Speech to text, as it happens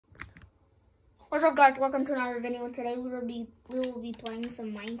What's up, guys? Welcome to another video. And today we will be playing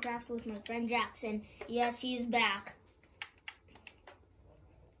some Minecraft with my friend Jackson. Yes, he's back.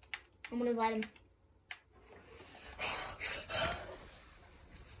 I'm gonna invite him.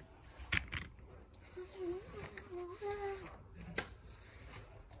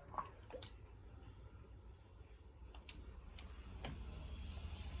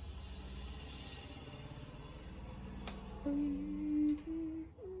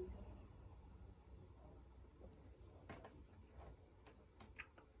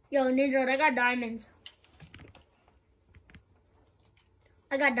 Yo, Ninja, I got diamonds.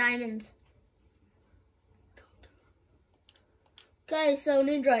 I got diamonds. Okay, so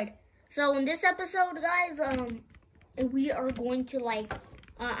Ninja. So in this episode, guys, we are going to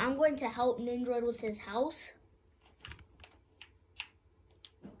I'm going to help Ninja with his house.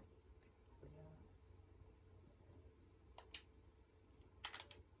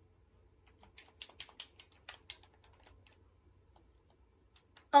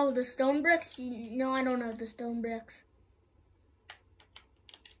 Oh, the stone bricks? No, I don't know the stone bricks.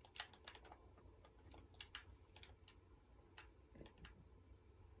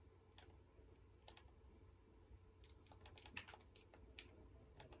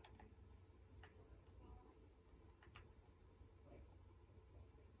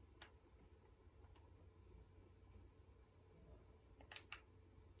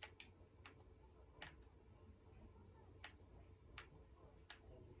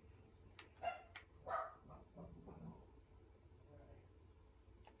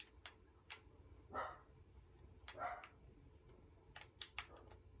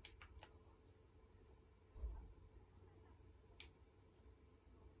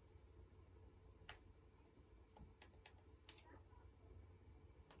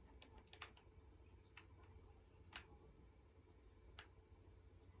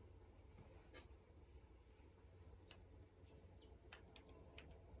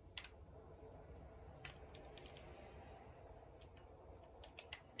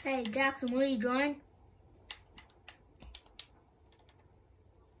 Hey, Jackson, will you join?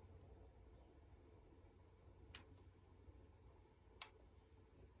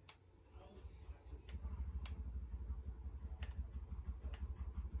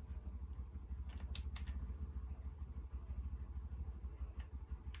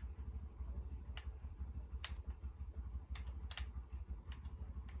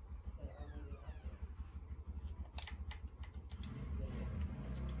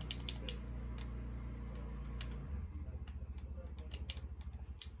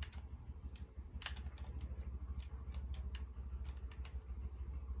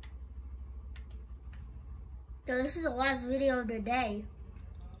 Yo, this is the last video of the day.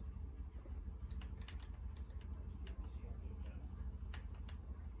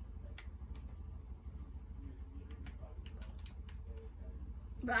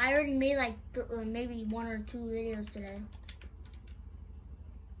 But I already made maybe 1 or 2 videos today.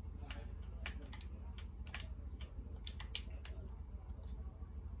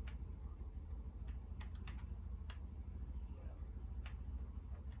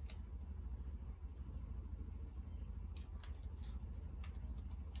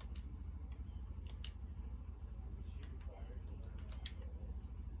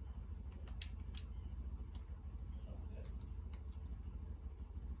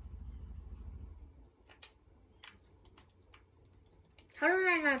 How did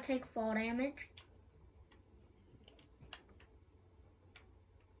I not take fall damage?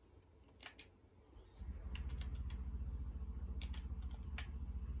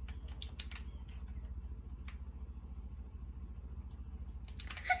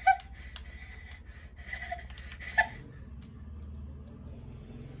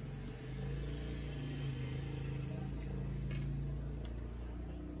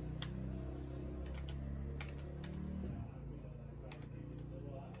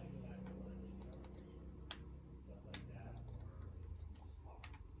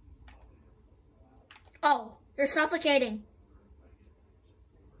 Oh, you're suffocating.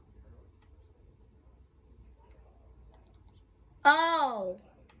 Oh.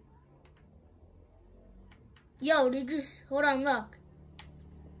 Yo, hold on, look.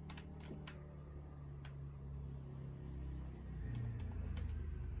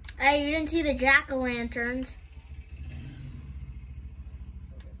 Hey, you didn't see the jack-o'-lanterns.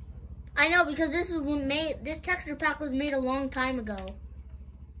 I know, because this texture pack was made a long time ago.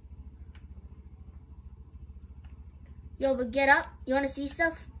 Yo, but get up. You want to see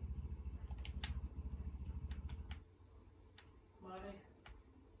stuff?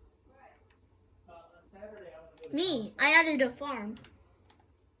 Me. I added a farm.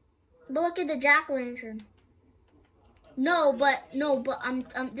 But look at the jack-o'-lantern. No, but I'm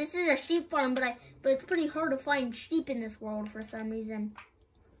this is a sheep farm, but it's pretty hard to find sheep in this world for some reason.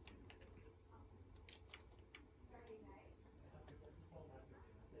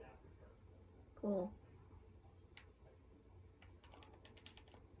 Cool.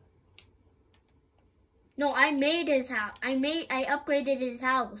 No, I made his house. I upgraded his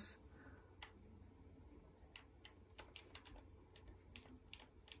house.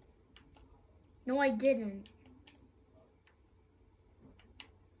 No, I didn't.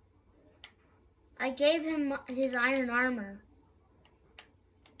 I gave him his iron armor.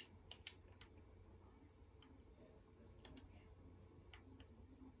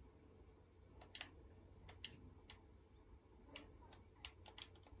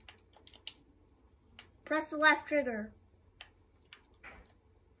 Press the left trigger.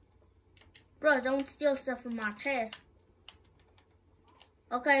 Bro, don't steal stuff from my chest.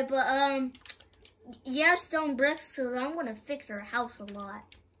 Okay, but you have stone bricks, so I'm gonna fix your house a lot.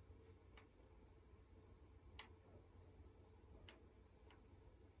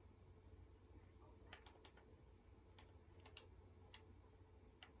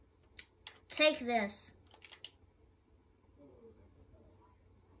 Take this.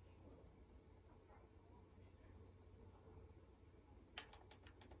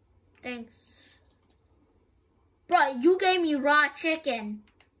 Thanks. Bro, you gave me raw chicken.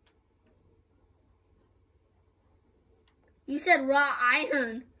 You said raw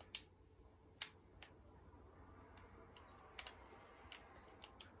iron.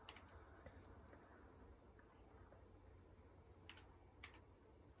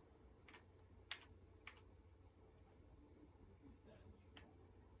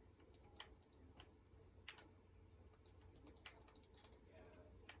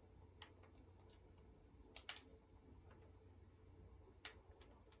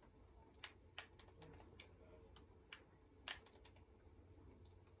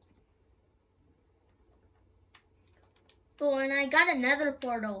 Oh, and I got another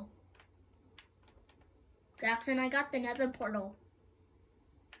portal. Jackson, I got the nether portal.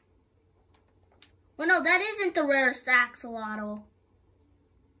 Well, no, that isn't the rarest axolotl.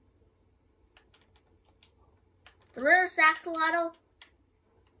 The rarest axolotl?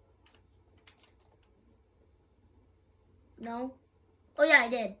 No. Oh, yeah, I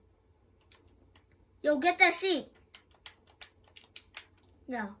did. Yo, get that sheep.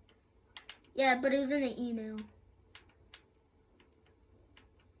 Yeah. Yeah, but it was in the email.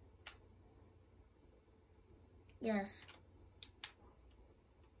 Yes.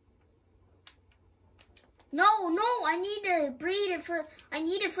 No, I need to breed it I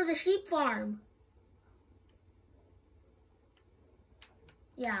need it for the sheep farm.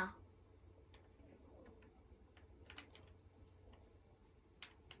 Yeah.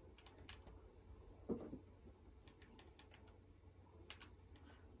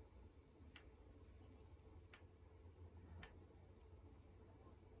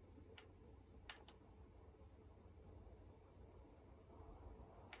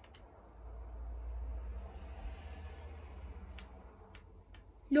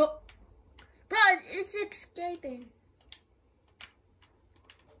 No. Bro, it's escaping.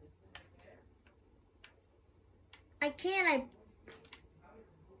 I can't.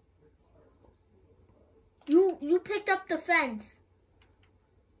 You picked up the fence.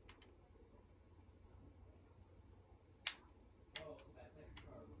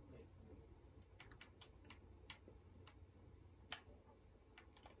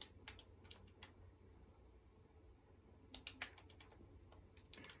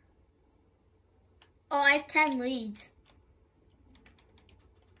 Oh, I have 10 leads.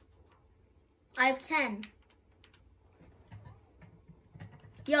 I have 10.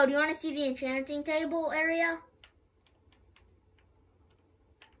 Yo, do you want to see the enchanting table area?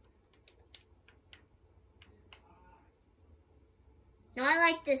 No, I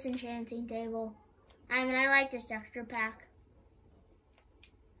like this enchanting table. I mean, I like this texture pack.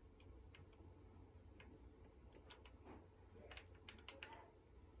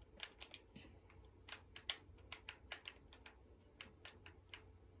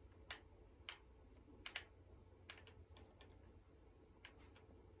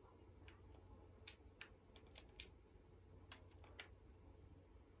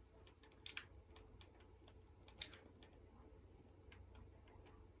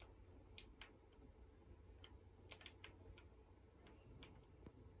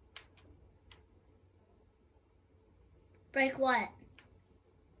 Break what?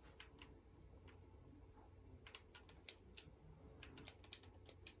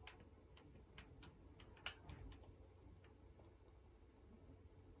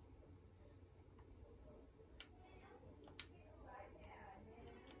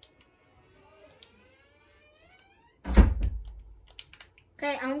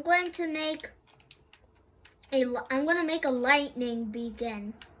 Okay, I'm going to make a lightning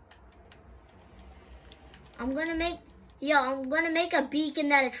beacon. I'm gonna make a beacon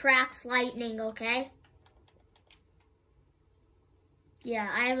that attracts lightning, okay? Yeah,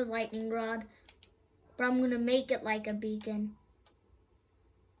 I have a lightning rod, but I'm gonna make it like a beacon.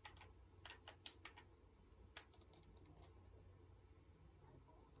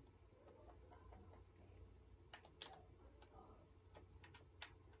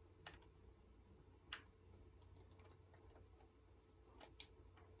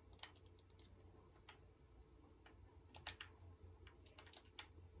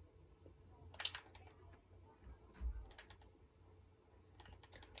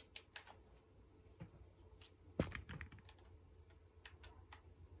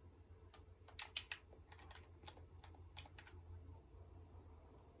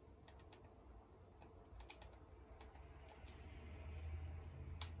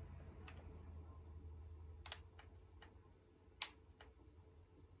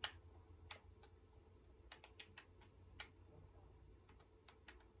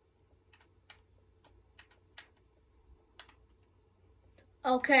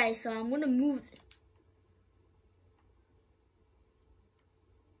 Okay, so I'm gonna move.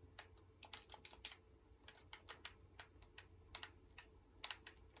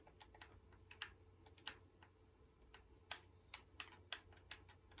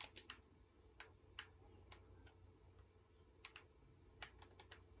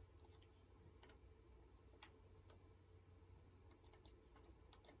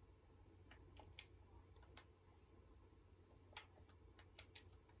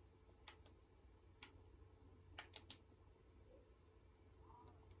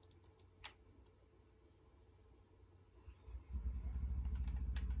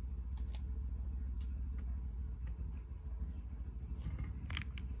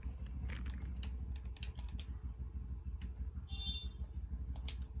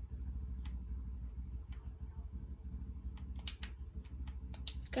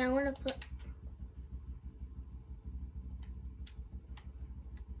 Okay, I'm gonna put.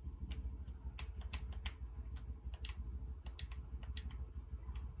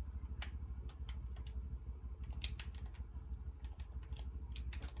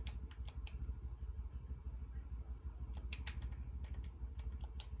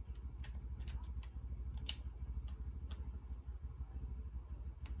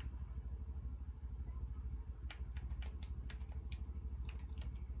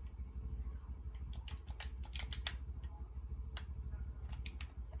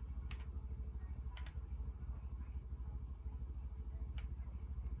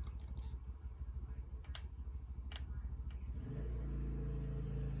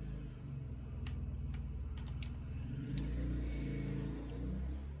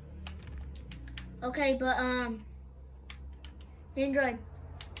 Okay, but Android,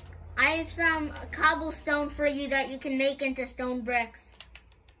 I have some cobblestone for you that you can make into stone bricks.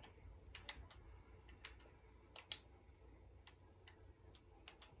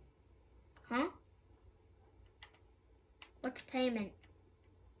 Huh? What's payment?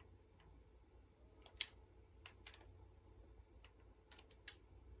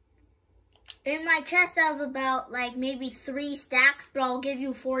 In my chest I have about like maybe 3 stacks, but I'll give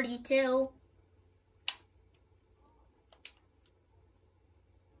you 42.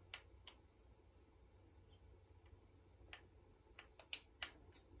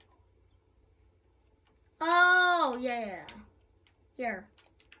 Oh, yeah. Here.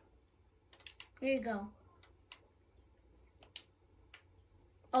 Here you go.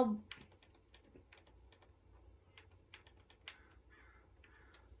 Oh.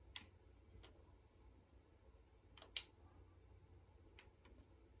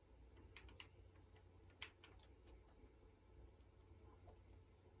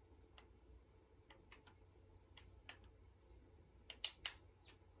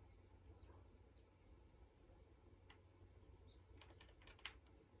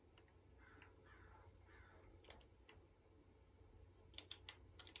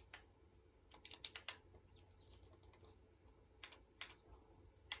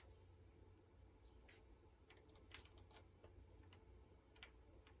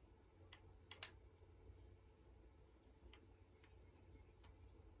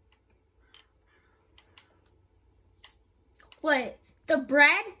 Wait, the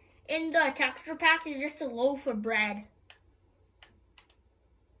bread in the texture pack is just a loaf of bread.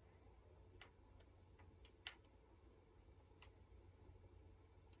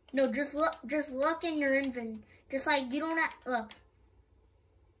 No, just look in your inventory. Just like you don't have, look.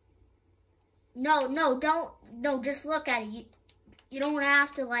 No, don't, no, just look at it. you don't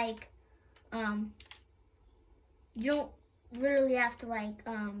have to like, you don't literally have to like,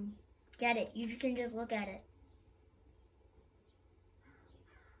 get it. You can just look at it.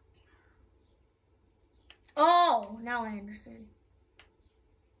 Oh, now I understand.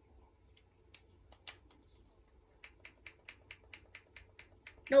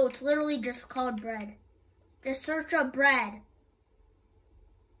 No, it's literally just called bread. Just search up bread.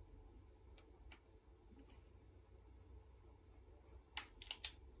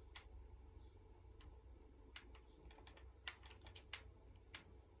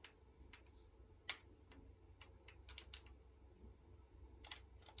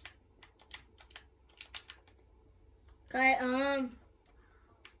 Okay,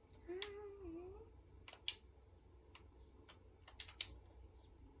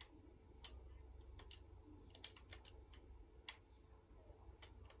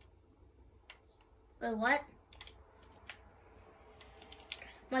 wait, what?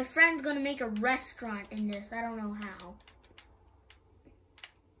 My friend's gonna make a restaurant in this. I don't know how.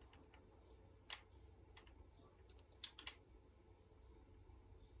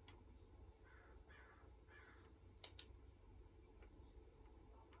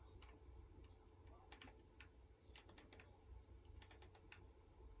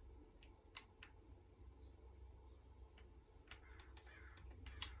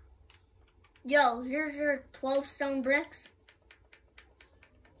 Yo, here's your 12 stone bricks.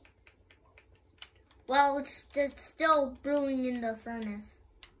 Well, it's still brewing in the furnace.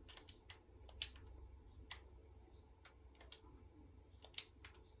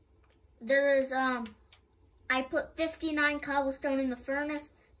 There's, I put 59 cobblestone in the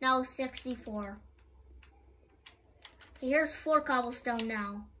furnace, now 64. Here's 4 cobblestone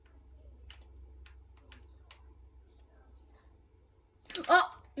now.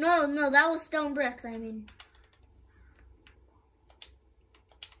 Oh, no, that was stone bricks, I mean.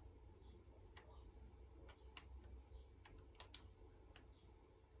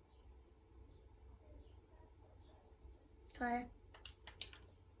 Okay.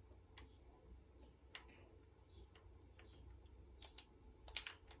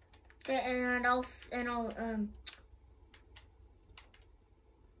 Okay, and I'll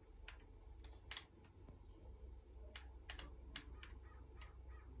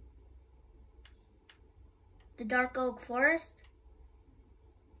the dark oak forest?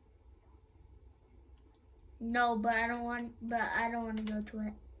 No, but I don't want to go to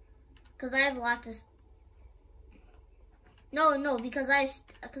it. Cuz I have lots of No, because I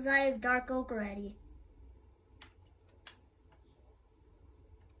have dark oak already.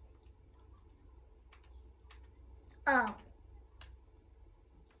 Oh.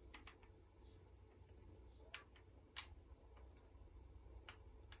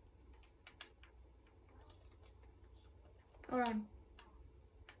 Hold on.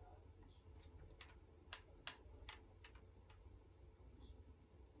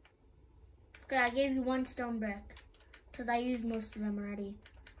 Okay, I gave you 1 stone brick. Because I used most of them already.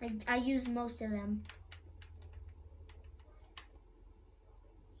 I used most of them.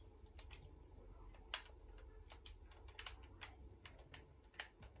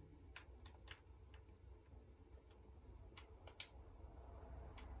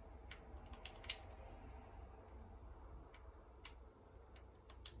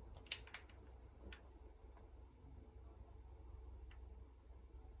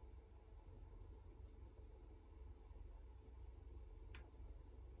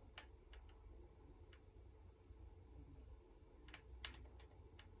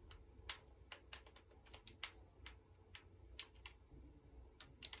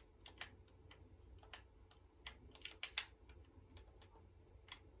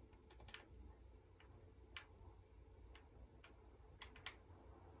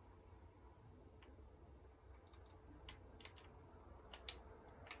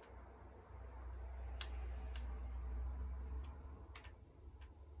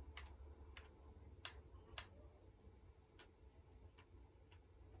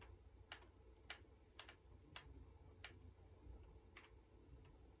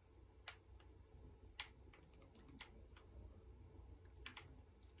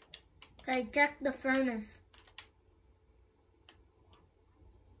 Okay, check the furnace.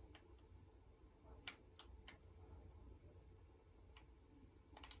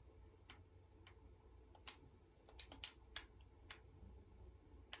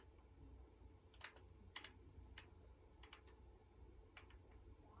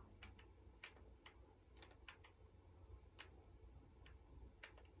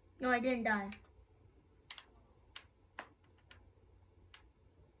 No, I didn't die.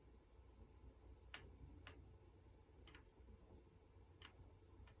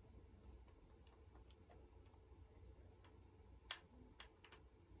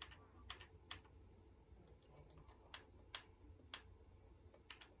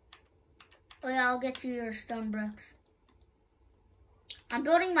 Oh yeah, I'll get you your stone bricks. I'm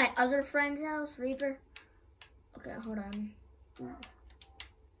building my other friend's house, Reaper. Okay, hold on.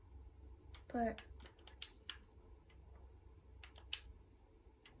 But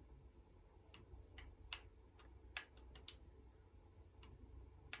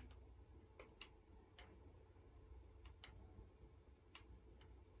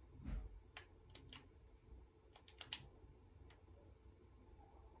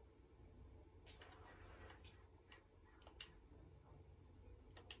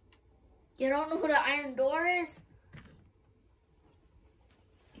you don't know who the iron door is?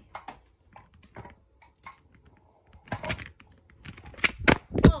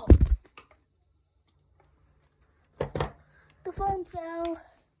 Oh. The phone fell.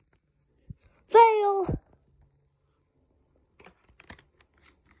 Fail.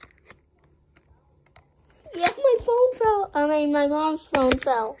 Yeah, my phone fell. I mean, my mom's phone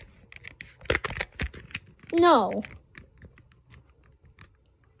fell. No.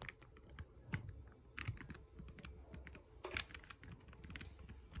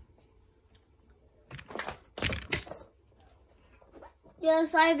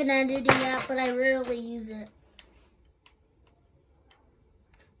 Yes, I have an editing app, but I rarely use it.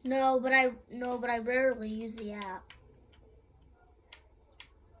 No, but I rarely use the app.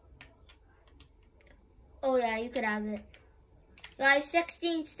 Oh yeah, you could have it. I have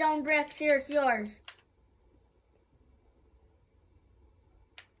 16 stone bricks. Here, it's yours.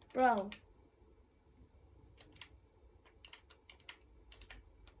 Bro.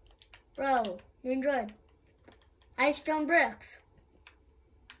 Bro, you enjoyed. I have stone bricks.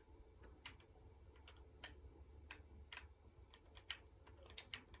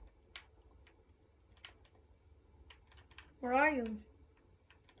 Where are you?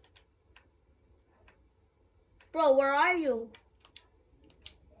 Bro, where are you?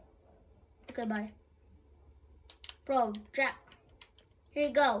 Okay, bye. Bro, Jack. Here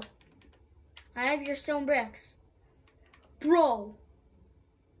you go. I have your stone bricks. Bro.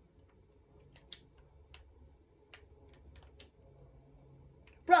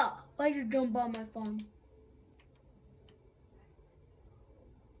 Bro, why'd you jump on my phone?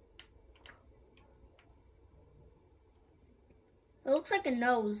 It looks like a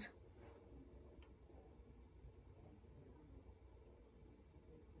nose.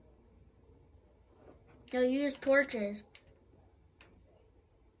 No, you use torches.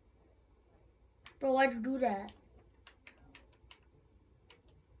 Bro, why'd you do that?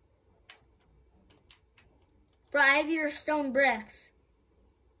 Bro, I have your stone bricks.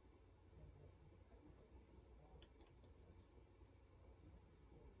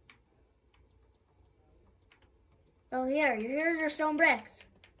 Oh, here's your stone bricks.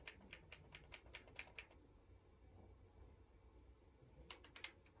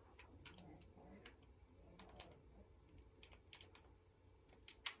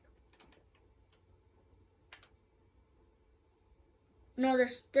 No,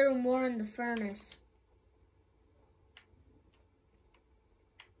 there's still more in the furnace.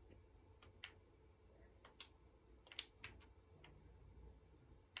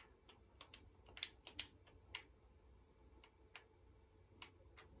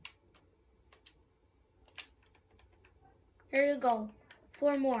 Here you go.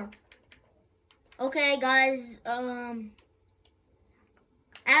 4 more. Okay, guys.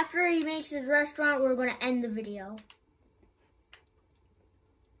 After he makes his restaurant, we're going to end the video.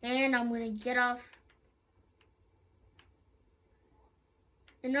 And I'm going to get off.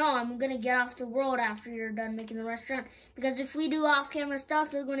 No, I'm going to get off the world after you're done making the restaurant. Because if we do off-camera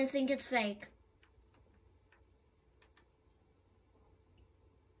stuff, they're going to think it's fake.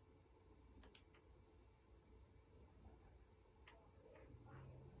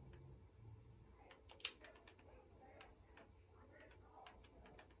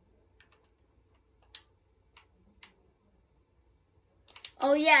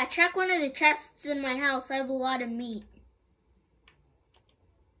 Oh yeah, check one of the chests in my house. I have a lot of meat.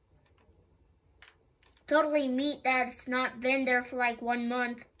 Totally meat that's not been there for like 1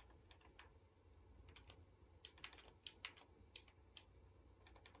 month.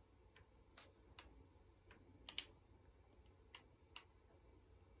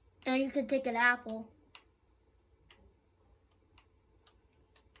 And you can take an apple.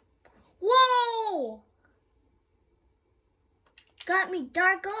 Whoa! Got me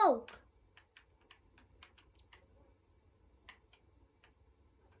dark oak.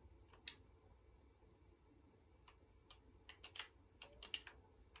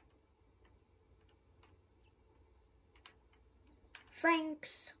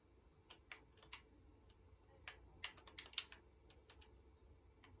 Thanks.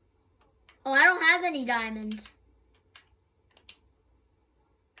 Oh, I don't have any diamonds.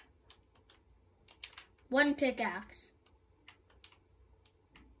 1 pickaxe.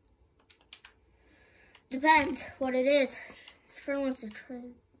 Depends what it is. If friend wants to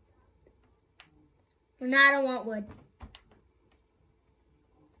trade. No, I don't want wood.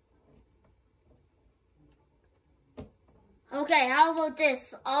 Okay, how about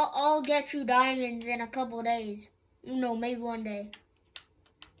this? I'll get you diamonds in a couple days. No, maybe one day.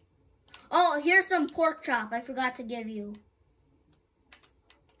 Oh, here's some pork chop I forgot to give you.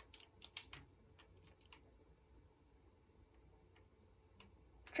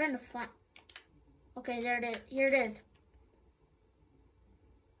 I'm trying to find. Okay, there it is. Here it is.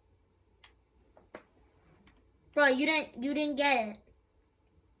 Bro, you didn't get it.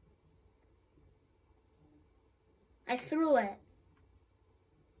 I threw it.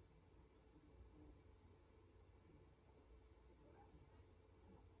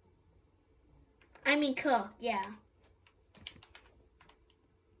 I mean cooked, yeah.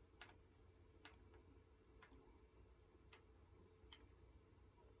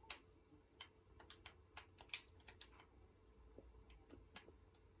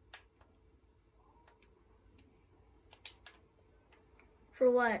 For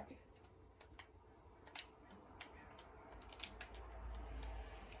what?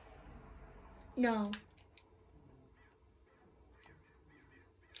 No.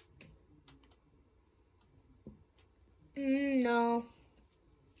 No.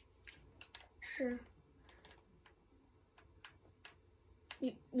 Sure.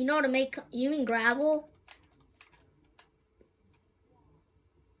 You know how to make, you mean gravel?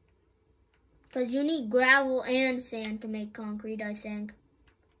 Because you need gravel and sand to make concrete, I think.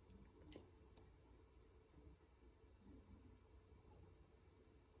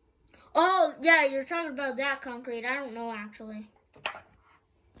 Oh, yeah, you're talking about that concrete. I don't know, actually.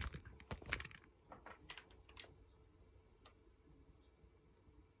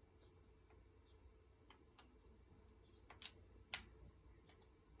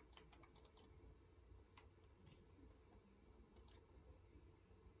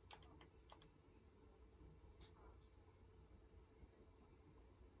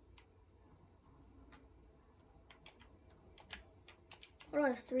 What do I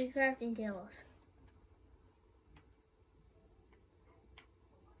have? 3 crafting tables.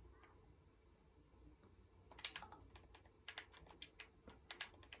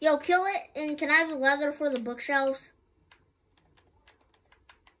 Yo, kill it, and can I have leather for the bookshelves?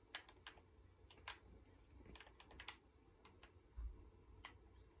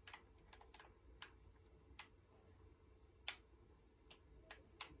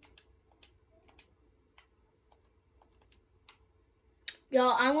 Yo,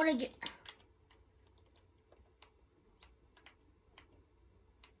 I want to get...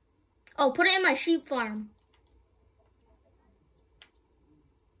 Oh, put it in my sheep farm.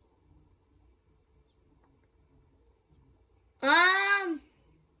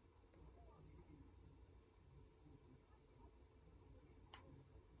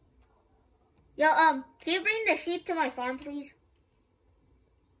 Yo, can you bring the sheep to my farm, please?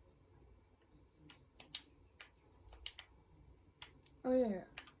 Oh, yeah.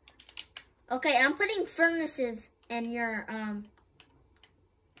 Okay, I'm putting furnaces in your,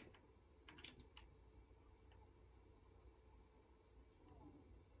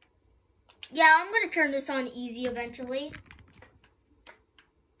 Yeah, I'm gonna turn this on easy eventually.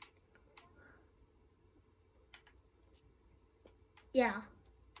 Yeah.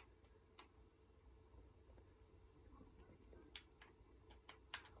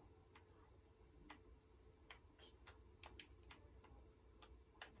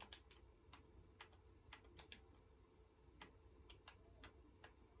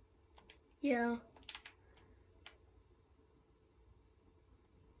 Yeah.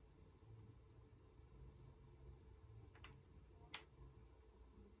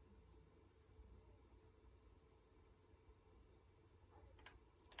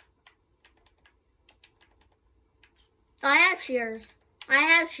 I have shears. I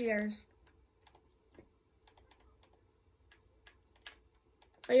have shears.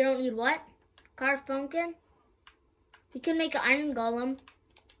 Oh, you don't need what? Carved pumpkin? We can make an iron golem.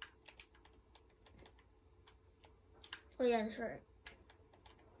 Oh yeah, that's right.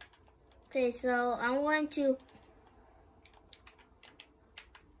 Okay, so I'm going to...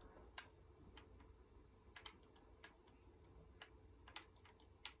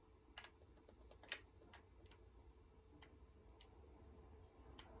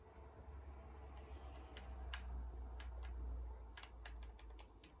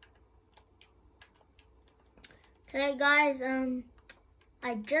 Okay, guys,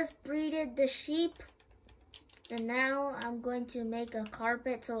 I just breeded the sheep, and now I'm going to make a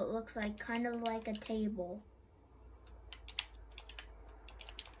carpet so it looks like kind of like a table.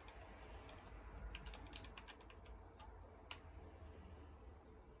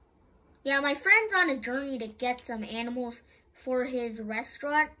 Yeah, my friend's on a journey to get some animals for his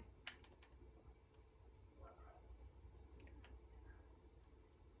restaurant.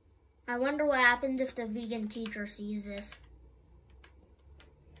 I wonder what happens if the vegan teacher sees this.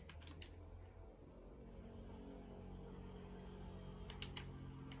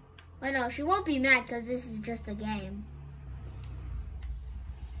 I know, she won't be mad because this is just a game.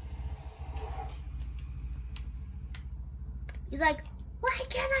 He's like, why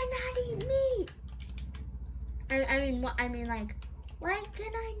can I not eat meat? I mean like, why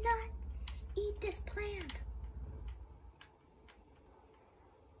can I not eat this plant?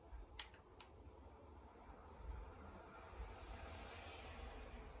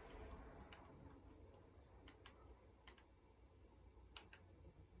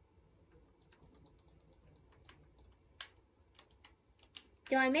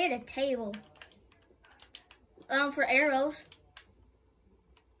 Yo, I made a table. For arrows.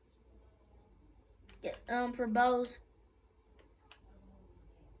 Yeah, for bows.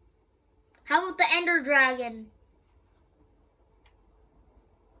 How about the Ender Dragon?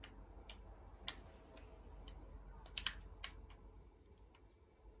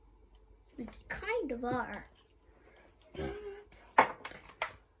 We kind of are.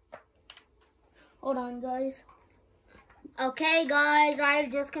 Hold on, guys. Okay, guys, I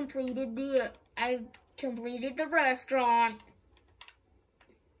just completed the restaurant.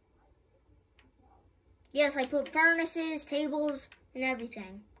 Yes, I put furnaces, tables, and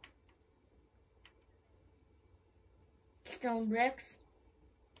everything. Stone bricks.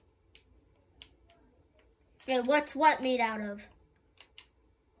 Okay, what's what made out of?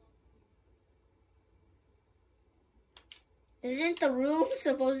 Isn't the room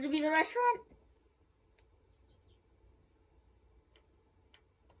supposed to be the restaurant?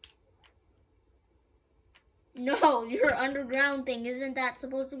 No, your underground thing, isn't that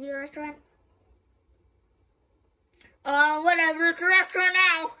supposed to be the restaurant? Whatever, it's a restaurant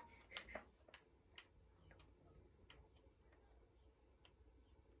now.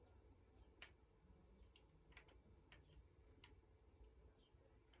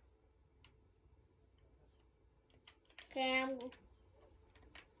 Okay,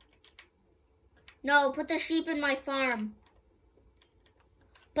 No, put the sheep in my farm.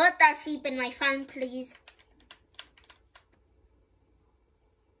 Put that sheep in my farm, please.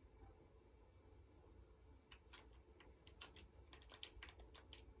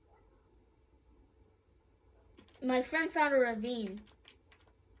 My friend found a ravine.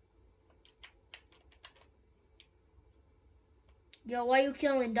 Yo, why are you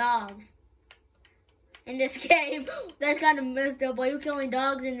killing dogs? In this game? That's kind of messed up. Why are you killing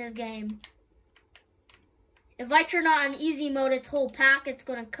dogs in this game? If I turn on easy mode, its whole packet's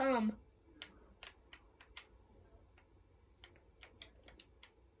gonna come.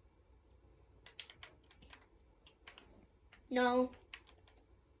 No.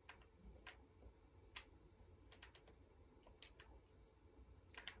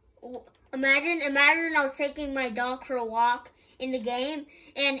 Imagine I was taking my dog for a walk in the game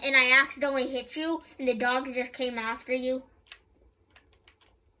and I accidentally hit you and the dog just came after you.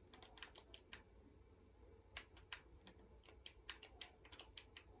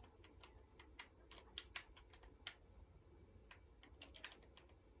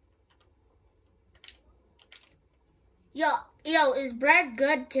 Yo, is bread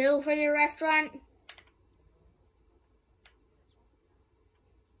good too for your restaurant?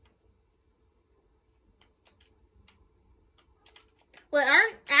 Wait,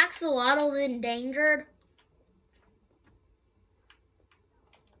 aren't axolotls endangered?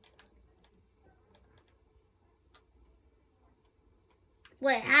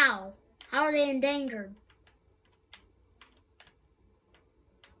 Wait, how? How are they endangered?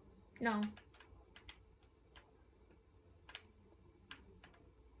 No.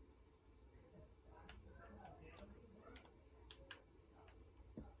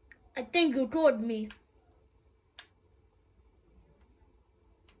 I think you told me.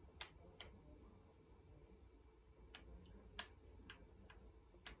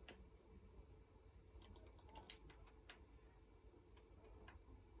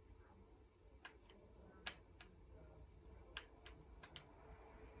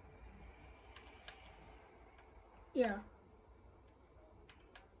 Yeah.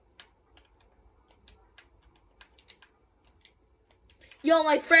 Yo,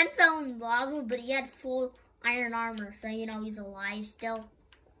 my friend fell in lava, but he had full iron armor, so you know he's alive still.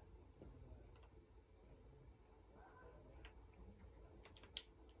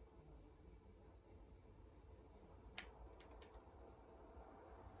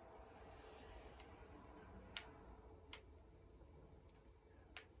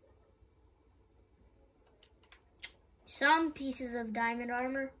 Some pieces of diamond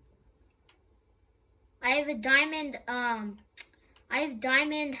armor. I have a diamond, I have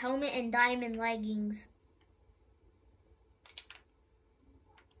diamond helmet and diamond leggings.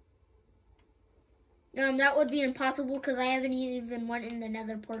 That would be impossible because I haven't even went in the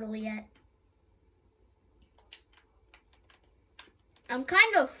nether portal yet. I'm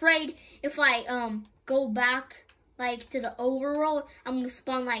kind of afraid if I, go back, like, to the overworld, I'm going to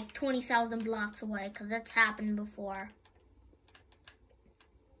spawn, like, 20,000 blocks away because that's happened before.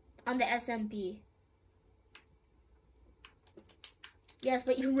 On the SMP. Yes,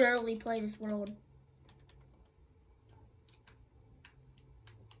 but you rarely play this world.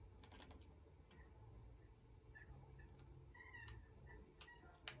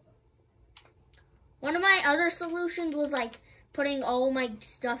 One of my other solutions was like putting all my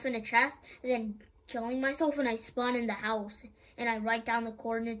stuff in a chest and then killing myself, and I spawn in the house and I write down the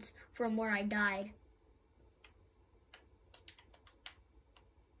coordinates from where I died.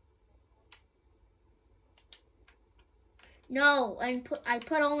 No, and I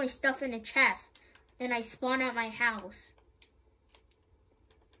put all my stuff in a chest and I spawn at my house.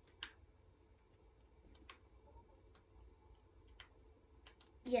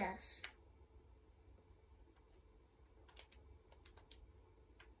 Yes.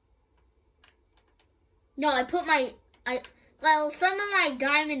 No, I put well, some of my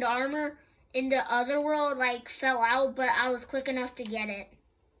diamond armor in the other world, like, fell out, but I was quick enough to get it.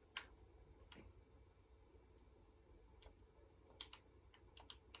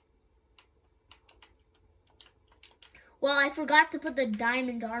 Well, I forgot to put the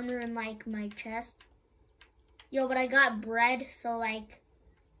diamond armor in, like, my chest. Yo, but I got bread, so, like,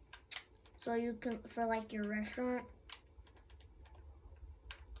 so you can, for, like, your restaurant.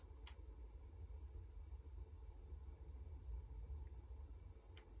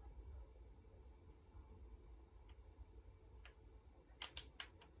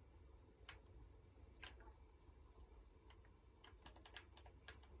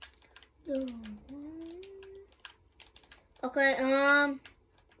 Okay,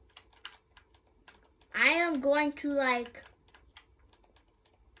 I am going to, like,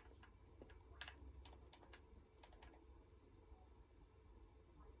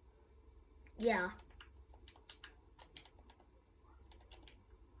 yeah.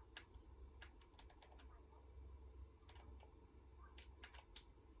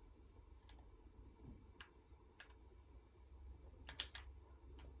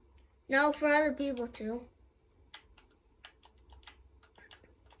 No, for other people too.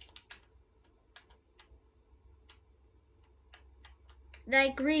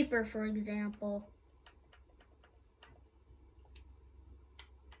 Like Reaper, for example.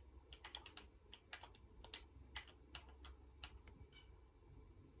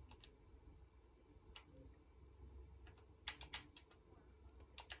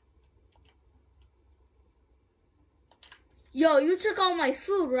 Yo, you took all my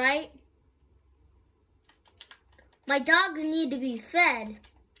food, right? My dogs need to be fed.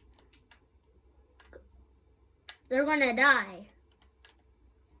 They're gonna die.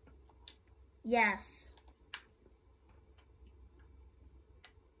 Yes.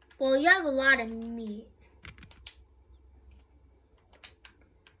 Well, you have a lot of meat.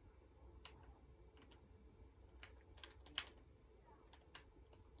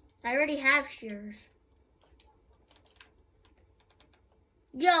 I already have shears.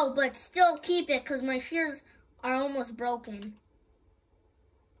 Yo, but still keep it because my shears are almost broken.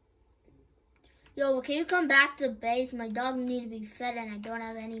 Yo, can you come back to the base? My dog need to be fed and I don't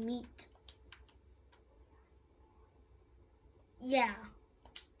have any meat. Yeah.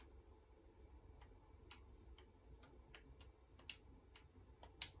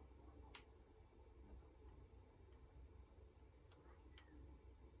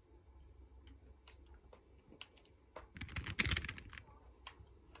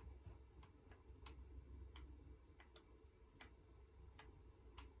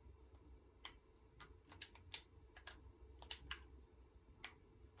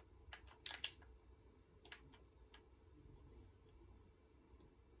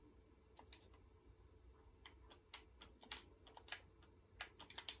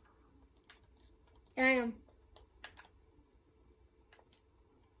 I am.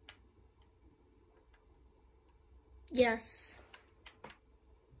 Yes.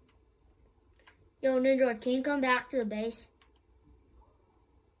 Yo, Ninja, can you come back to the base?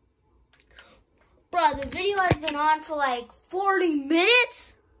 Bro, the video has been on for like 40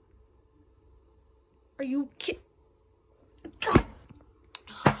 minutes? Are you kidding? God.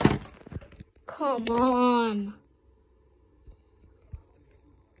 Come on.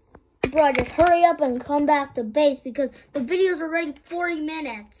 Bro, just hurry up and come back to base because the video's already 40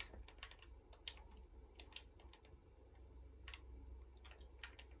 minutes.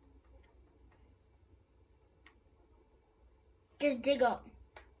 Just dig up.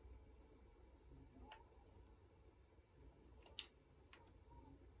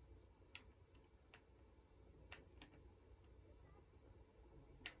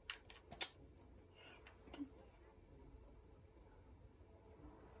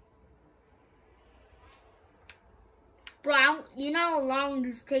 Bro, you know how long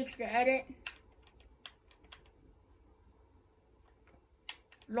this takes to edit?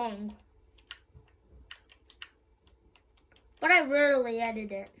 Long. But I rarely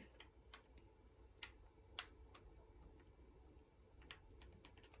edit it.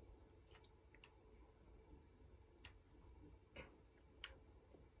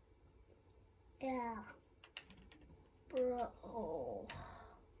 Yeah. Bro. Bro.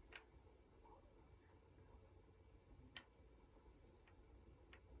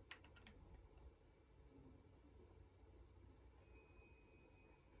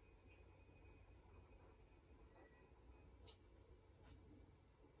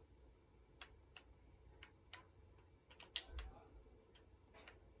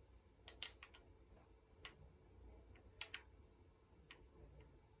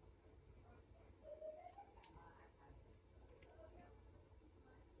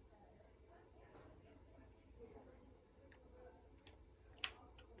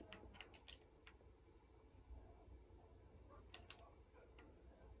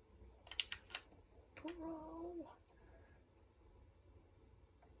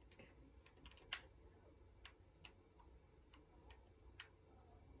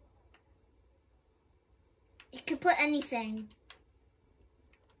 You can put anything.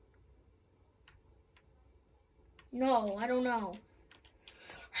 No, I don't know.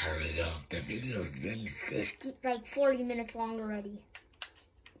 Hurry up, the video's been 40 minutes long already.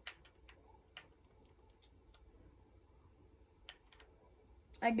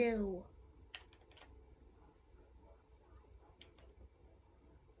 I do.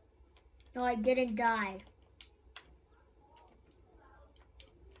 No, I didn't die.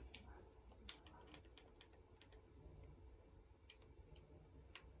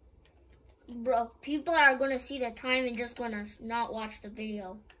 Bro, people are gonna see the time and just gonna not watch the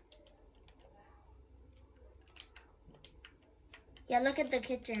video. Yeah, look at the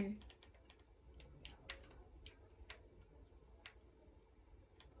kitchen.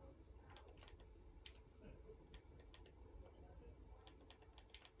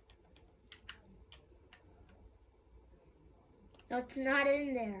 No, it's not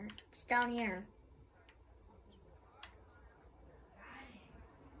in there. It's down here.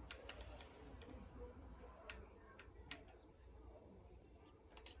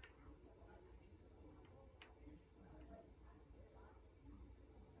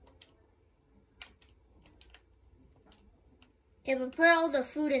 Okay, but put all the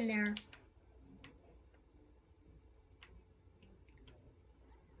food in there.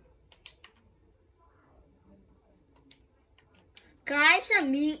 Can I have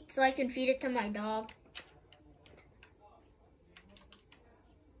some meat so I can feed it to my dog?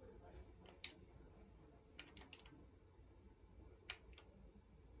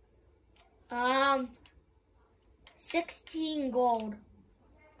 Um, 16 gold.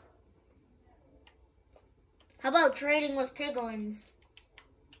 How about trading with piglins?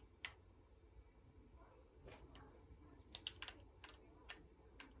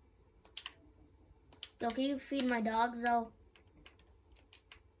 Yo, can you feed my dogs though?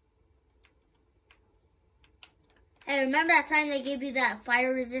 Hey, remember that time they gave you that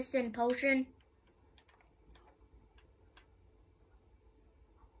fire resistant potion?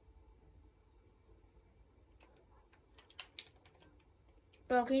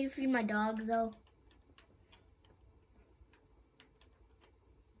 Bro, can you feed my dogs though?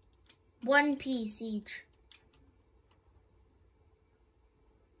 1 piece each.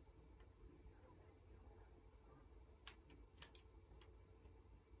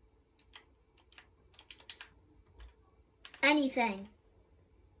 Anything.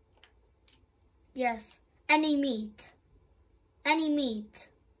 Yes, any meat. Any meat.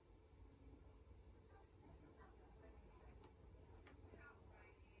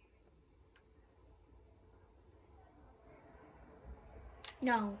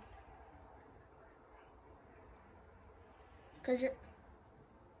 No. Cause you're...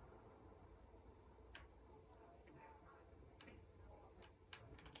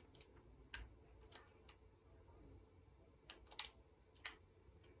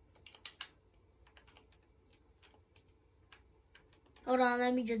 Hold on,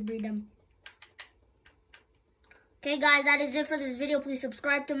 let me just breed them. Okay guys, that is it for this video. Please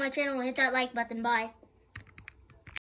subscribe to my channel and hit that like button. Bye.